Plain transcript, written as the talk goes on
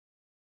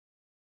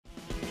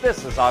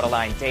This is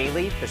Autoline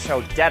Daily, the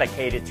show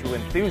dedicated to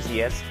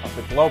enthusiasts of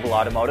the global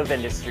automotive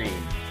industry.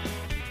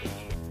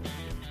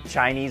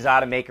 Chinese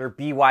automaker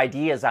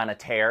BYD is on a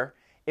tear.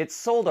 It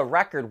sold a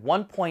record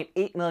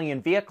 1.8 million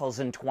vehicles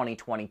in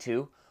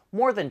 2022,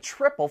 more than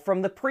triple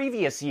from the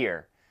previous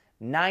year.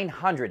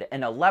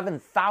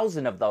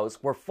 911,000 of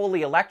those were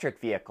fully electric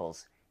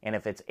vehicles. And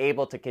if it's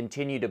able to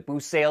continue to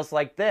boost sales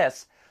like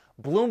this,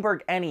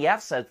 Bloomberg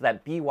NEF says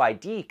that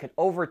BYD could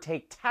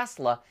overtake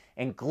Tesla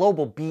in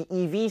global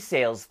BEV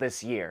sales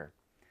this year.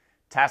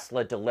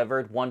 Tesla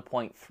delivered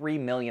 1.3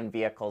 million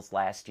vehicles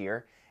last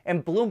year,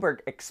 and Bloomberg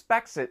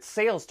expects its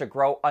sales to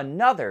grow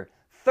another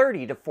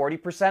 30 to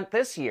 40%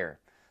 this year.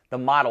 The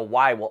Model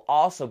Y will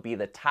also be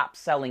the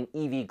top-selling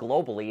EV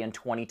globally in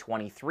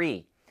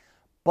 2023.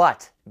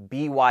 But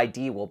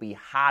BYD will be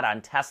hot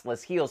on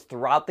Tesla's heels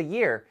throughout the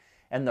year,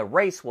 and the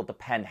race will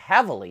depend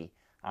heavily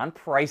on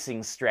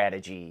pricing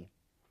strategy.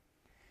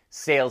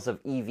 Sales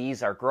of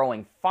EVs are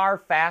growing far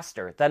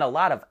faster than a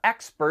lot of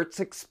experts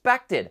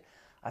expected,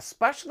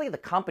 especially the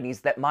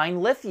companies that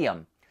mine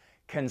lithium.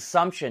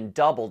 Consumption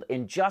doubled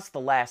in just the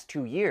last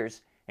 2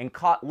 years and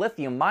caught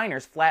lithium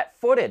miners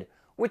flat-footed,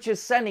 which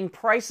is sending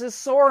prices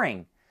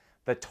soaring.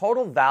 The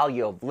total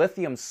value of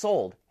lithium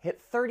sold hit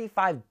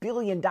 $35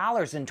 billion in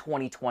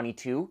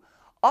 2022,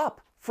 up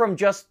from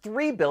just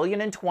 $3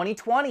 billion in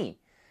 2020.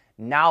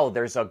 Now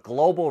there's a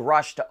global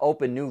rush to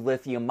open new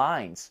lithium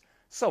mines,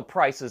 so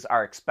prices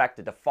are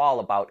expected to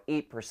fall about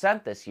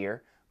 8% this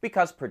year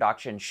because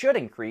production should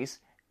increase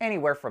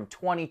anywhere from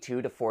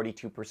 22 to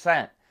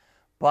 42%.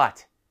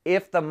 But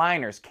if the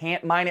miners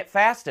can't mine it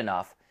fast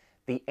enough,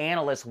 the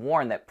analysts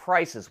warn that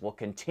prices will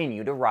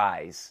continue to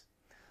rise.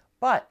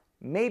 But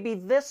maybe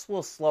this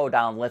will slow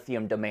down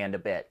lithium demand a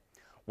bit.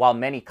 While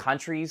many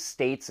countries,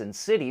 states, and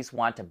cities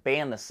want to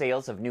ban the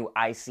sales of new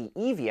ICE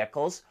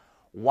vehicles,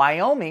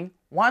 Wyoming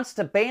wants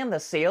to ban the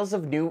sales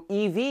of new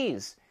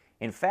EVs.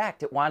 In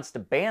fact, it wants to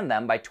ban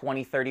them by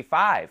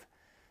 2035.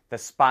 The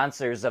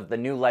sponsors of the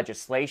new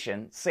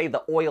legislation say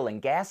the oil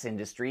and gas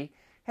industry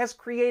has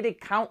created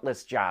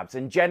countless jobs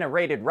and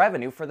generated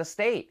revenue for the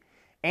state.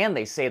 And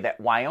they say that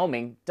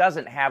Wyoming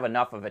doesn't have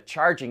enough of a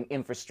charging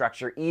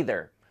infrastructure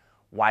either.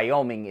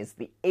 Wyoming is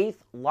the 8th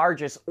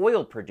largest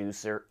oil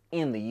producer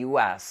in the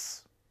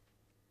U.S.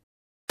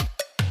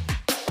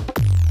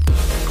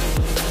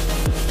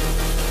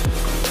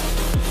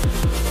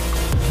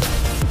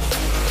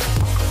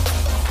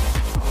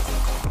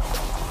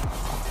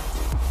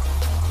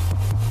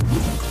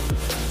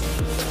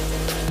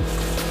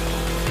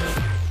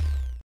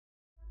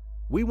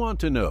 We want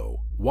to know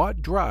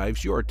what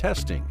drives your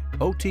testing.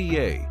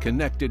 OTA,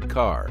 connected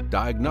car,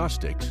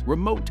 diagnostics,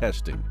 remote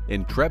testing.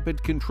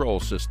 Intrepid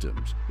Control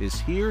Systems is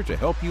here to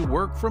help you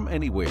work from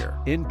anywhere.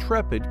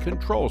 Intrepid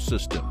Control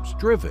Systems,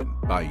 driven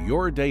by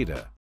your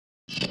data.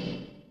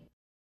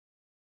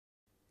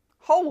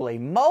 Holy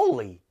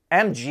moly!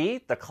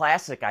 MG, the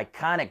classic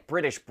iconic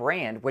British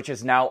brand, which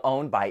is now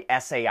owned by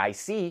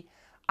SAIC,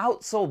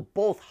 outsold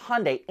both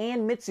Hyundai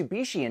and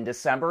Mitsubishi in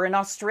December in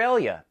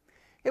Australia.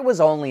 It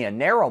was only a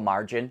narrow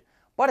margin,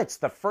 but it's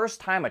the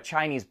first time a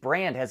Chinese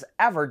brand has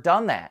ever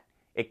done that.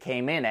 It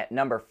came in at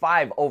number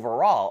 5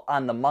 overall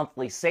on the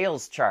monthly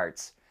sales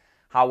charts.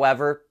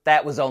 However,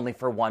 that was only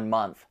for 1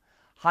 month.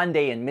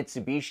 Hyundai and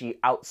Mitsubishi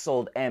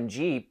outsold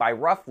MG by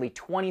roughly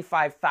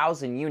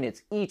 25,000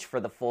 units each for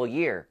the full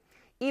year.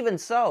 Even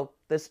so,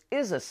 this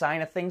is a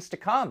sign of things to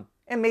come,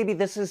 and maybe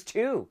this is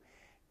too.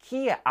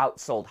 Kia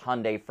outsold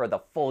Hyundai for the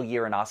full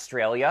year in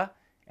Australia,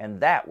 and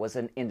that was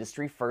an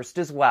industry first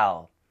as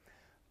well.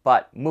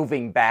 But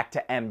moving back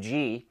to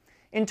MG,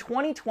 in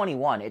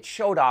 2021 it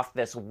showed off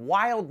this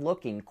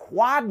wild-looking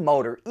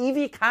quad-motor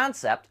EV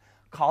concept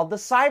called the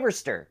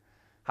Cyberster.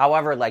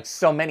 However, like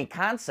so many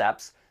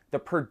concepts, the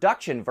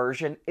production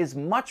version is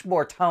much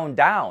more toned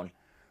down.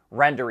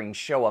 Renderings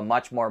show a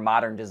much more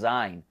modern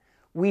design.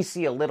 We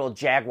see a little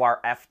Jaguar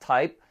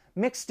F-Type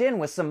mixed in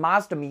with some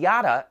Mazda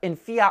Miata and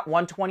Fiat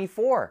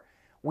 124.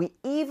 We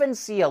even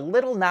see a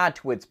little nod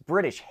to its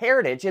British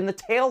heritage in the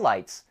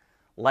taillights.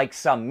 Like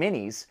some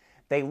Minis,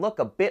 they look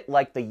a bit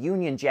like the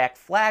Union Jack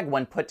flag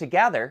when put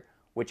together,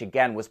 which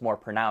again was more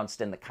pronounced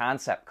in the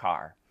concept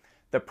car.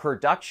 The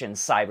production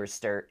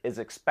Cyberster is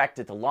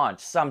expected to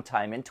launch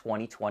sometime in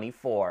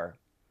 2024.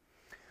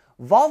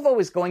 Volvo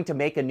is going to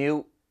make a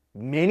new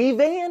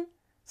minivan?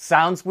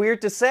 Sounds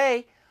weird to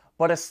say,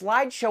 but a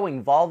slide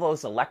showing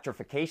Volvo's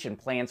electrification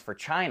plans for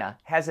China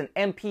has an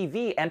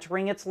MPV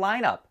entering its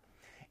lineup.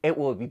 It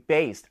will be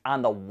based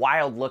on the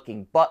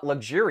wild-looking but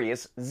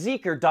luxurious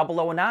Zeekr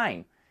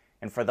 009.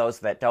 And for those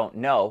that don't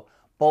know,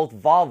 both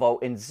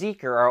Volvo and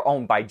Zeekr are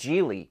owned by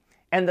Geely,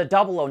 and the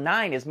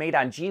 009 is made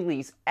on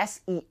Geely's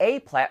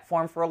SEA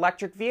platform for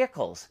electric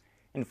vehicles,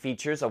 and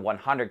features a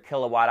 100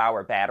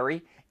 kilowatt-hour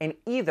battery and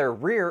either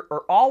rear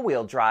or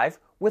all-wheel drive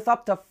with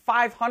up to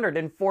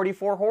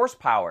 544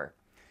 horsepower.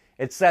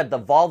 It's said the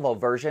Volvo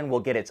version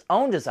will get its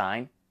own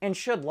design and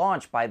should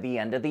launch by the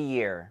end of the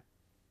year.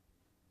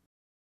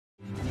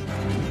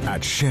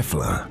 At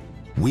Schaeffler,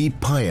 we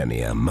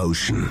pioneer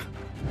motion.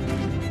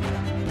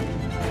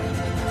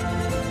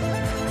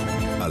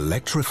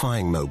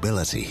 electrifying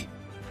mobility,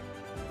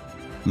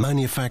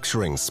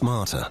 manufacturing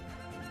smarter,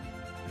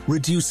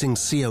 reducing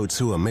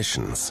CO2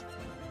 emissions,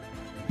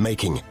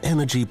 making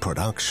energy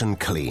production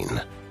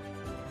clean.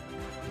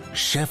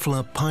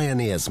 Schaeffler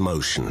pioneers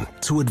motion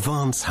to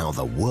advance how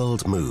the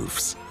world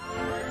moves.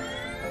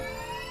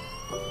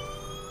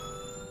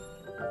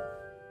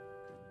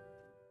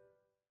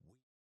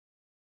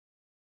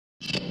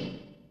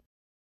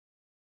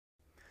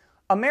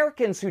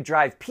 Americans who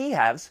drive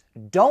PHEVs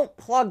don't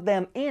plug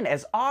them in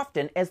as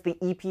often as the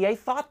EPA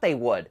thought they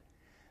would.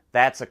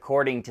 That's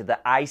according to the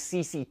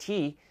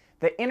ICCT,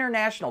 the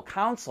International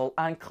Council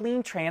on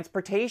Clean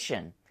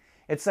Transportation.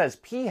 It says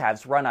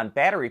PHEVs run on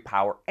battery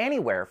power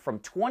anywhere from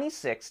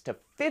 26 to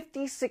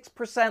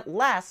 56%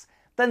 less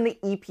than the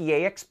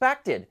EPA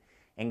expected,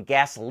 and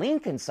gasoline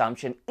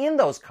consumption in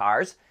those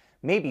cars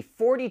may be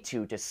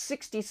 42 to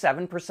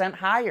 67%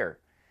 higher.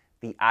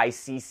 The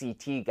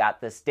ICCT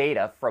got this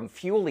data from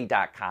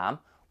Fuelly.com,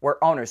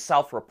 where owners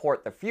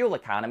self-report the fuel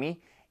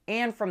economy,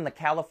 and from the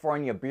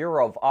California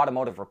Bureau of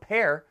Automotive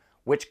Repair,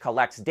 which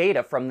collects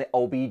data from the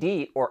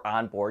OBD, or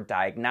onboard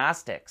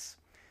diagnostics.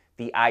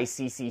 The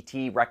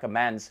ICCT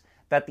recommends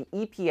that the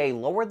EPA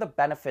lower the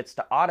benefits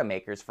to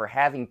automakers for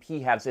having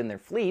PHEVs in their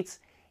fleets,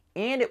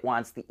 and it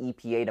wants the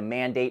EPA to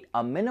mandate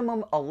a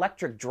minimum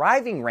electric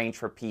driving range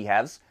for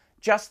PHEVs,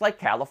 just like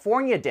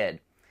California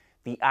did.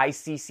 The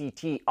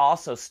ICCT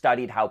also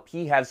studied how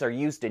PHEVs are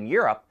used in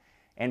Europe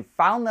and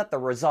found that the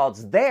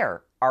results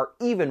there are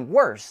even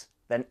worse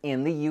than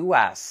in the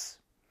US.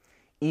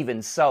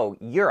 Even so,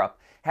 Europe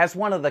has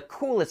one of the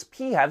coolest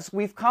PHEVs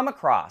we've come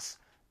across,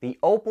 the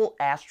Opel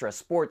Astra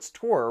Sports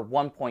Tourer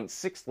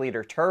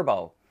 1.6-liter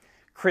turbo.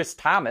 Chris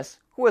Thomas,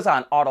 who was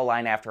on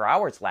Autoline After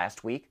Hours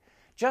last week,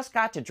 just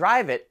got to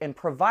drive it and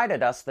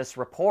provided us this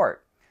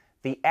report.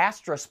 The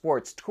Astra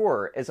Sports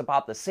Tourer is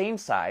about the same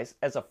size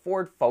as a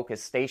Ford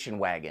Focus station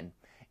wagon.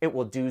 It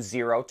will do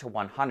 0 to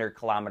 100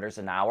 kilometers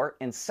an hour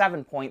in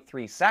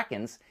 7.3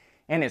 seconds,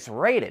 and it's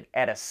rated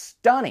at a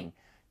stunning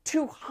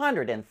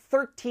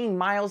 213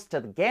 miles to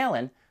the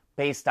gallon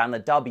based on the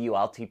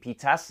WLTP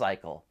test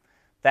cycle.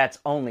 That's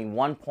only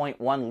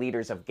 1.1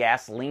 liters of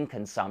gasoline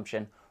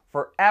consumption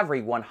for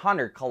every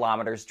 100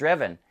 kilometers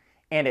driven,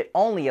 and it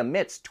only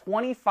emits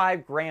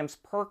 25 grams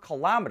per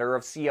kilometer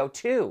of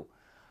CO2.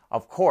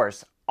 Of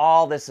course,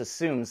 all this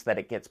assumes that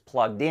it gets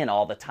plugged in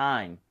all the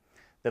time.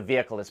 The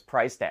vehicle is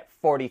priced at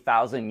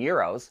 40,000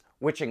 euros,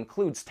 which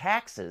includes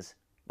taxes,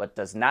 but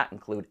does not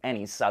include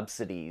any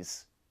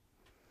subsidies.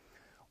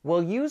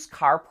 Will used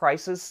car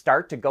prices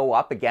start to go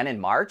up again in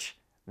March?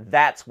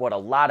 That's what a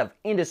lot of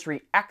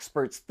industry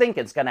experts think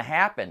is going to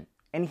happen,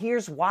 and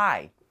here's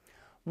why.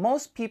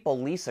 Most people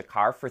lease a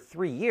car for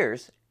 3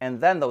 years, and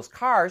then those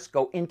cars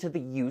go into the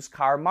used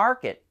car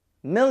market.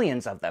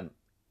 Millions of them,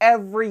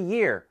 every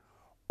year.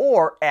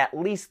 Or at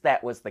least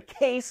that was the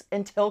case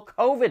until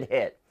COVID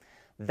hit.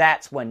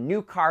 That's when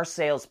new car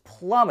sales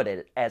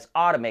plummeted as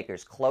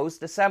automakers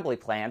closed assembly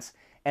plants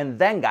and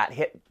then got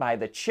hit by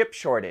the chip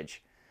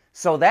shortage.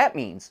 So that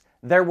means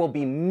there will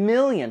be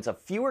millions of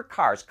fewer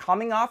cars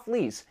coming off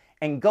lease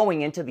and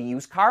going into the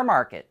used car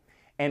market.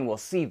 And we'll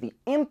see the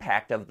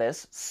impact of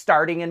this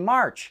starting in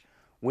March,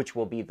 which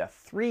will be the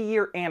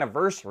 3-year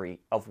anniversary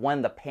of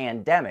when the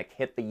pandemic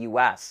hit the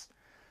US.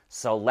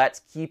 So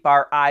let's keep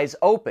our eyes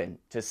open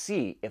to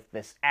see if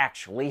this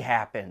actually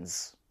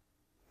happens.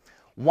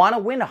 Want to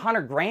win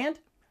 100 grand?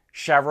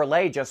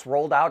 Chevrolet just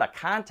rolled out a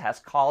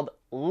contest called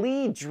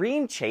Lee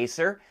Dream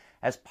Chaser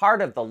as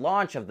part of the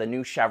launch of the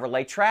new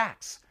Chevrolet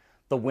Trax.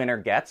 The winner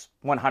gets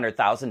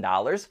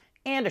 $100,000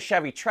 and a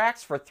Chevy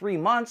Trax for 3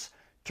 months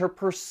to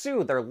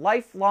pursue their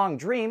lifelong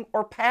dream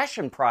or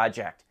passion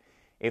project.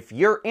 If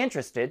you're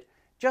interested,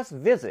 just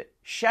visit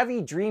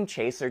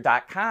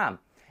ChevyDreamChaser.com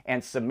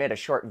and submit a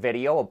short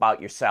video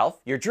about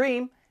yourself, your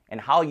dream,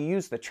 and how you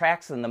use the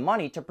Trax and the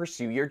money to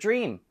pursue your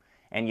dream.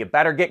 And you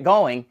better get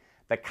going.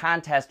 The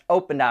contest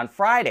opened on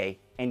Friday,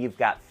 and you've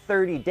got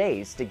 30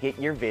 days to get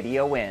your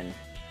video in.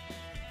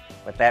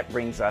 But that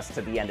brings us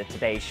to the end of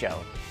today's show.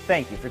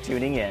 Thank you for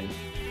tuning in.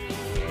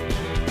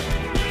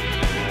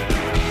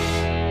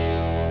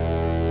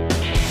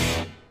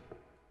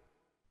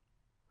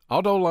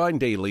 AutoLine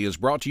Daily is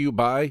brought to you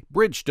by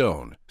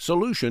Bridgestone,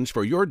 solutions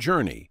for your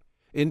journey.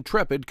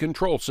 Intrepid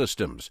Control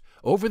Systems,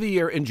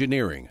 over-the-air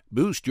engineering,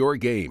 boost your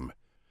game.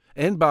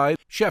 And by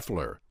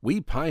Schaeffler,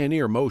 we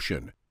pioneer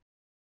motion.